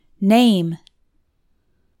name,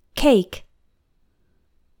 cake,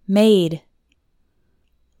 made,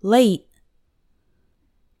 late,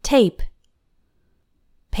 tape,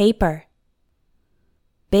 paper,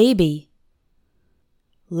 baby,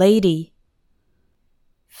 lady,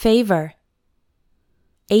 favor,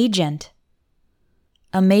 agent,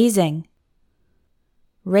 amazing,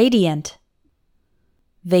 radiant,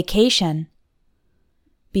 vacation,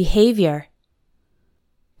 behavior,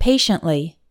 patiently,